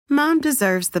Mom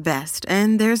deserves the best,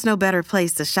 and there's no better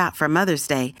place to shop for Mother's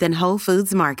Day than Whole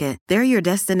Foods Market. They're your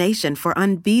destination for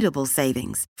unbeatable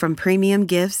savings, from premium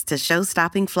gifts to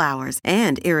show-stopping flowers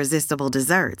and irresistible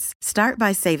desserts. Start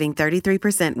by saving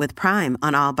 33% with Prime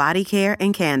on all body care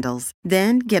and candles.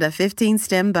 Then get a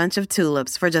 15-stem bunch of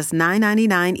tulips for just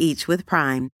 $9.99 each with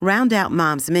Prime. Round out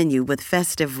Mom's menu with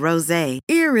festive rosé,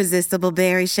 irresistible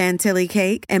berry chantilly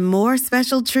cake, and more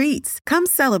special treats. Come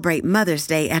celebrate Mother's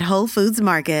Day at Whole Foods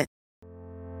Market.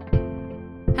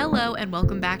 Hello and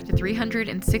welcome back to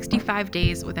 365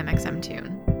 Days with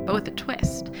mxmtoon, but with a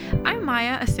twist. I'm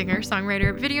Maya, a singer,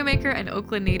 songwriter, video maker, and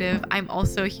Oakland native. I'm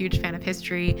also a huge fan of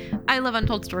history. I love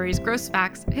untold stories, gross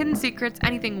facts, hidden secrets,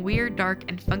 anything weird, dark,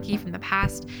 and funky from the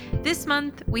past. This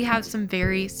month, we have some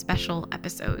very special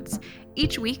episodes.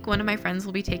 Each week, one of my friends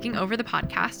will be taking over the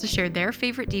podcast to share their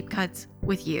favorite deep cuts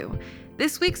with you.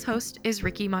 This week's host is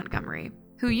Ricky Montgomery,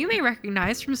 who you may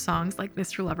recognize from songs like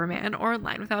Mr. Loverman or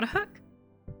Line Without a Hook.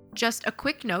 Just a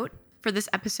quick note for this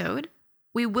episode,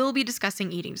 we will be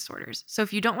discussing eating disorders. So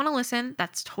if you don't want to listen,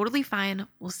 that's totally fine.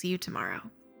 We'll see you tomorrow.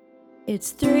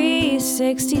 It's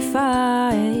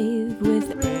 365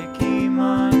 with Ricky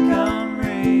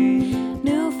Montgomery.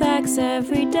 New facts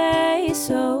every day,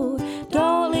 so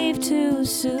don't leave too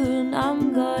soon.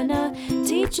 I'm gonna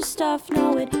teach you stuff,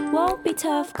 no it won't be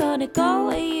tough. Gonna go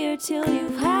a year till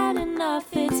you've had enough.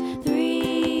 It's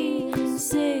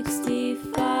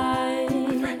 365.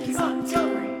 Ricky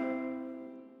Montgomery.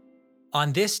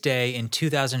 On this day in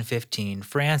 2015,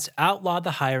 France outlawed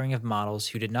the hiring of models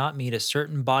who did not meet a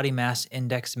certain body mass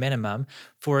index minimum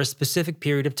for a specific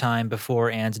period of time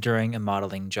before and during a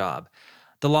modeling job.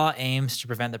 The law aims to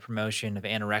prevent the promotion of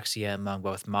anorexia among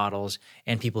both models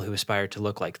and people who aspire to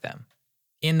look like them.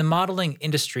 In the modeling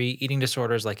industry, eating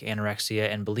disorders like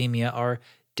anorexia and bulimia are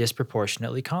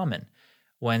disproportionately common.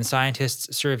 When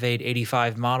scientists surveyed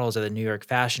 85 models at the New York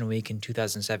Fashion Week in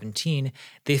 2017,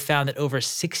 they found that over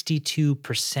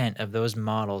 62% of those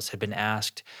models had been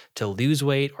asked to lose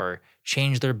weight or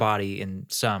change their body in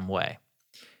some way.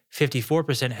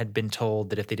 54% had been told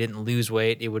that if they didn't lose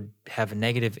weight, it would have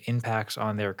negative impacts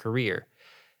on their career.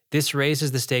 This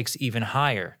raises the stakes even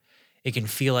higher. It can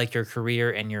feel like your career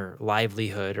and your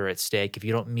livelihood are at stake if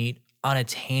you don't meet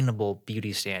unattainable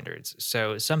beauty standards.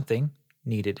 So something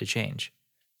needed to change.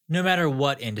 No matter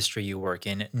what industry you work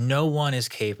in, no one is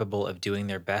capable of doing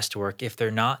their best work if they're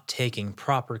not taking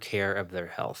proper care of their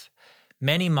health.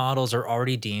 Many models are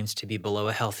already deemed to be below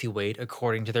a healthy weight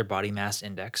according to their body mass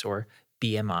index, or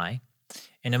BMI.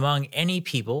 And among any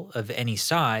people of any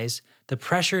size, the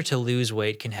pressure to lose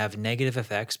weight can have negative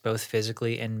effects both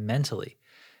physically and mentally.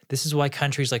 This is why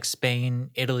countries like Spain,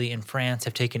 Italy, and France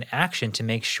have taken action to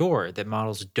make sure that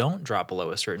models don't drop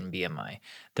below a certain BMI.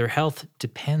 Their health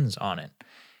depends on it.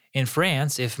 In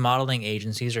France, if modeling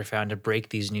agencies are found to break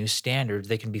these new standards,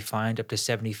 they can be fined up to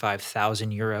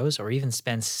 75,000 euros or even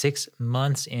spend 6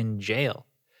 months in jail.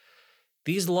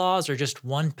 These laws are just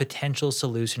one potential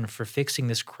solution for fixing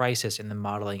this crisis in the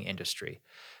modeling industry.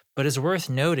 But it's worth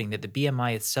noting that the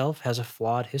BMI itself has a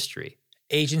flawed history.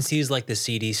 Agencies like the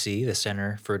CDC, the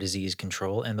Center for Disease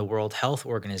Control, and the World Health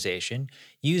Organization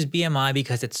use BMI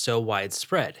because it's so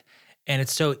widespread. And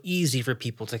it's so easy for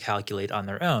people to calculate on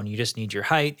their own. You just need your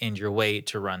height and your weight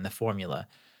to run the formula.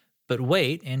 But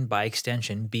weight, and by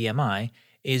extension BMI,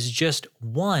 is just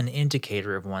one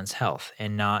indicator of one's health,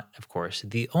 and not, of course,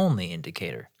 the only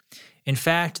indicator. In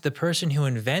fact, the person who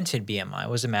invented BMI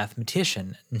was a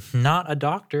mathematician, not a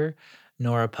doctor,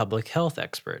 nor a public health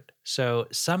expert. So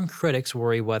some critics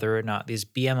worry whether or not these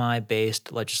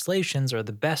BMI-based legislations are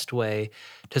the best way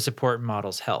to support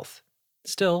models' health.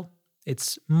 Still,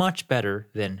 it's much better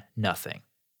than nothing.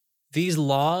 These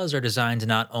laws are designed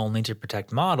not only to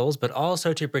protect models, but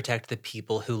also to protect the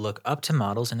people who look up to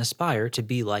models and aspire to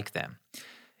be like them.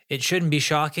 It shouldn't be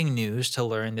shocking news to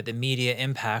learn that the media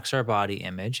impacts our body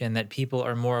image and that people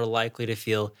are more likely to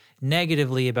feel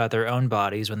negatively about their own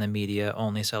bodies when the media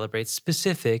only celebrates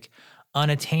specific,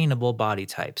 unattainable body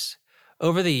types.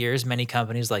 Over the years, many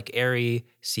companies like Aerie,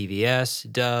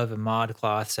 CVS, Dove,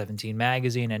 ModCloth, 17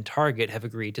 Magazine, and Target have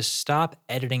agreed to stop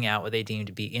editing out what they deem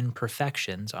to be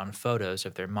imperfections on photos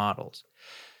of their models.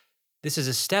 This is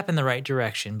a step in the right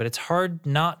direction, but it's hard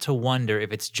not to wonder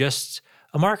if it's just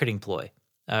a marketing ploy,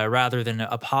 rather than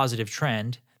a positive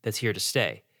trend that's here to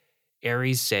stay.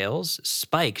 Aerie's sales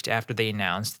spiked after they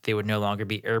announced that they would no longer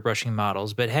be airbrushing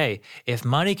models, but hey, if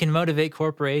money can motivate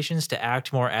corporations to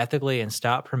act more ethically and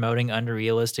stop promoting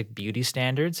unrealistic beauty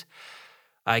standards,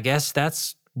 I guess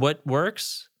that's what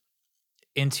works.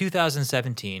 In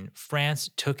 2017,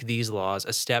 France took these laws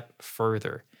a step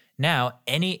further. Now,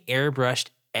 any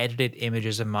airbrushed edited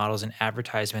images of models in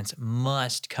advertisements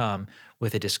must come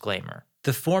with a disclaimer.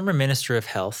 The former Minister of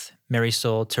Health,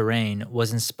 Marisol Touraine,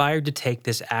 was inspired to take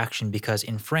this action because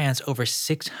in France, over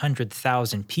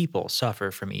 600,000 people suffer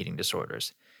from eating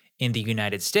disorders. In the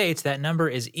United States, that number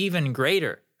is even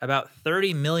greater. About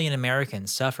 30 million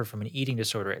Americans suffer from an eating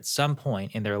disorder at some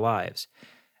point in their lives.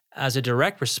 As a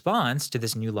direct response to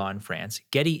this new law in France,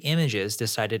 Getty Images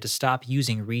decided to stop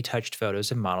using retouched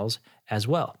photos of models as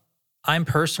well. I'm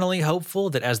personally hopeful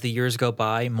that as the years go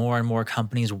by, more and more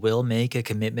companies will make a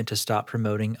commitment to stop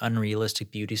promoting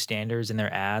unrealistic beauty standards in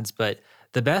their ads, but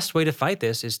the best way to fight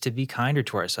this is to be kinder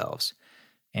to ourselves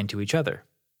and to each other.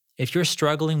 If you're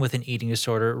struggling with an eating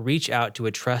disorder, reach out to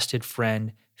a trusted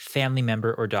friend, family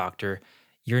member, or doctor.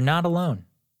 You're not alone.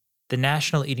 The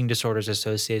National Eating Disorders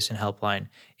Association helpline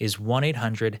is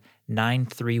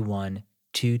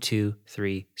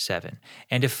 1-800-931-2237.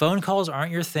 And if phone calls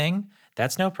aren't your thing,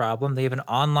 that's no problem. They have an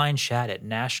online chat at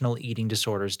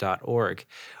nationaleatingdisorders.org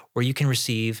where you can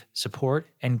receive support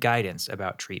and guidance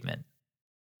about treatment.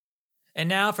 And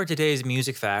now for today's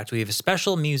music fact, we have a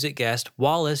special music guest,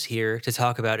 Wallace, here to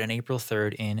talk about an April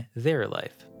 3rd in their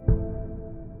life.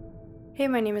 Hey,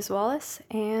 my name is Wallace,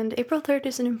 and April 3rd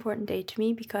is an important day to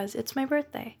me because it's my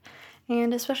birthday.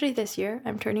 And especially this year,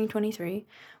 I'm turning 23,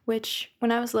 which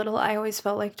when I was little, I always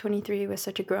felt like 23 was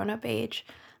such a grown-up age.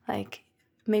 Like,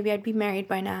 maybe I'd be married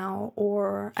by now,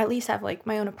 or at least have like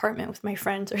my own apartment with my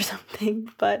friends or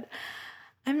something, but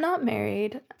I'm not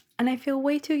married, and I feel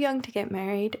way too young to get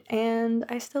married, and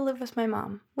I still live with my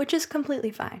mom, which is completely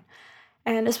fine.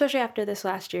 And especially after this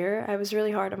last year, I was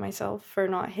really hard on myself for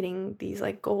not hitting these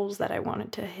like goals that I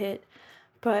wanted to hit.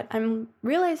 But I'm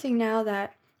realizing now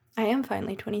that I am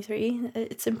finally 23.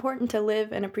 It's important to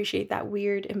live and appreciate that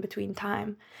weird in-between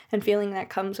time and feeling that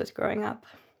comes with growing up.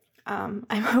 I'm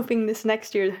hoping this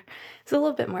next year is a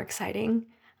little bit more exciting.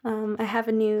 I have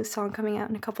a new song coming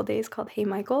out in a couple days called Hey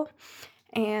Michael.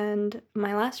 And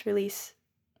my last release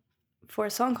for a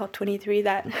song called 23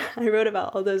 that I wrote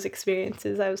about all those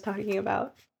experiences I was talking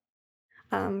about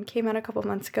came out a couple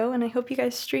months ago, and I hope you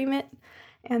guys stream it.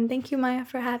 And thank you, Maya,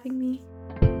 for having me.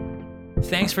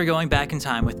 Thanks for going back in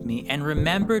time with me, and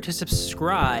remember to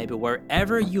subscribe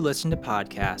wherever you listen to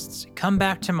podcasts. Come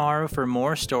back tomorrow for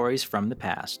more stories from the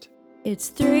past. It's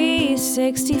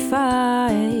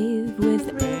 365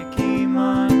 with Ricky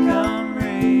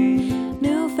Montgomery.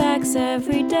 new facts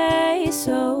every day,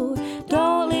 so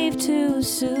don't leave too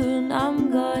soon.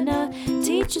 I'm gonna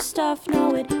teach you stuff,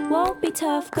 no it won't be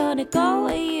tough. Gonna go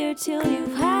a year till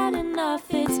you've had enough.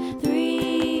 It's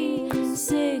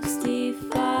 365